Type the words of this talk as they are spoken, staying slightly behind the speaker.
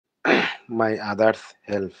my others'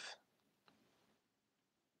 help.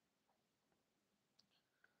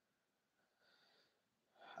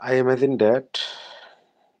 I imagine that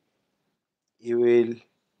you will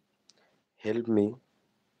help me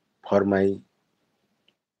for my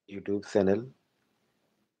YouTube channel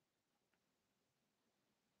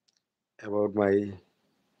about my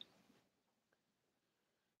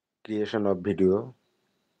creation of video,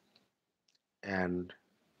 and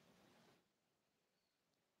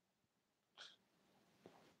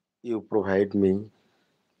you provide me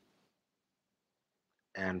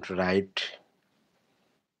and write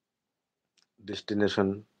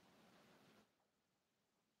destination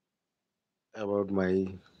about my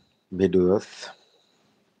videos.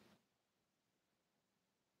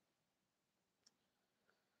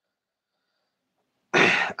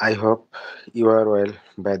 I hope you are well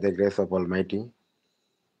by the grace of Almighty.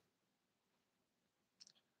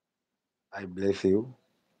 I bless you.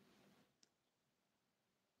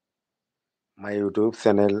 My YouTube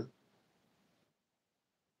channel,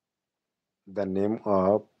 the name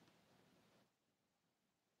of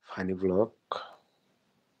Funny Vlog.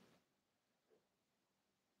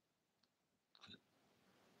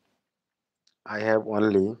 I have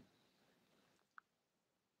only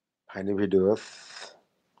funny videos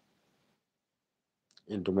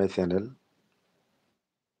into my channel.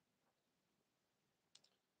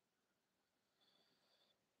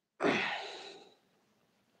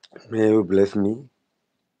 May you bless me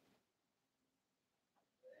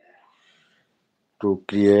to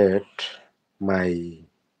create my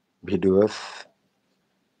videos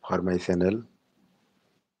for my channel.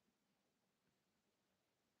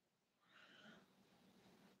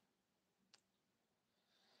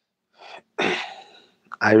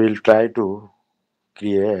 I will try to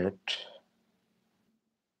create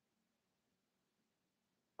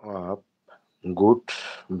good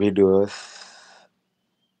videos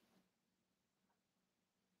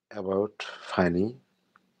about funny.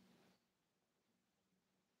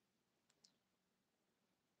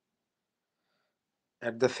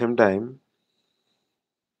 At the same time,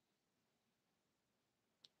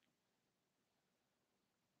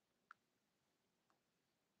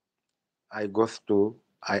 I go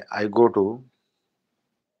to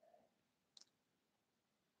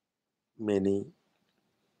many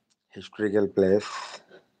historical place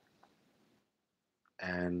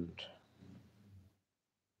and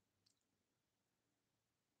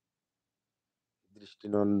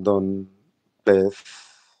Dristinandan place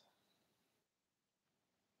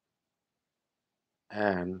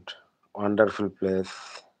and wonderful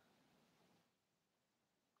place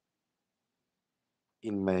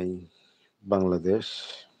in my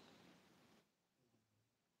Bangladesh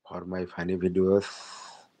for my funny videos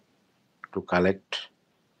to collect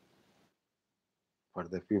for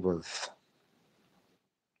the peoples.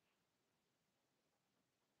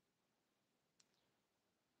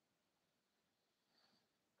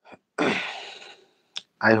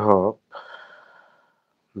 I hope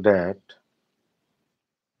that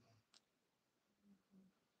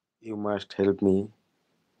you must help me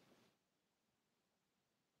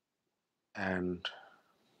and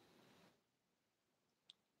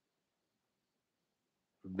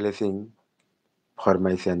blessing for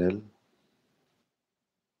my channel,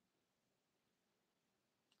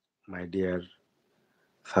 my dear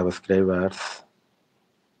subscribers.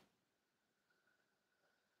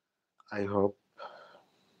 I hope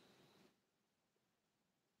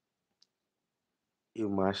you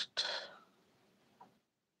must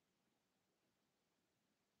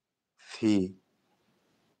see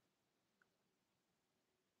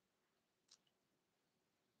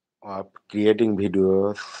of creating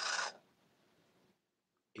videos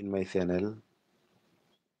in my channel.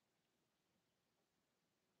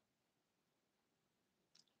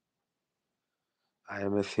 I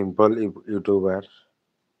am a simple YouTuber,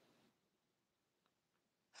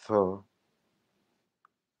 so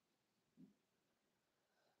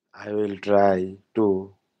I will try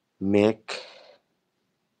to make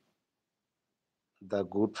the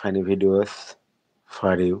good funny videos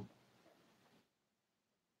for you.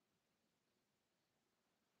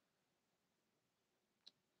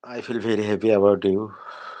 I feel very happy about you.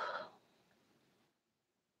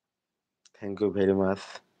 Thank you very much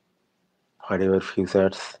for your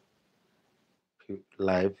futures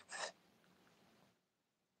lives.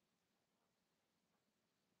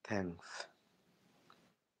 Thanks.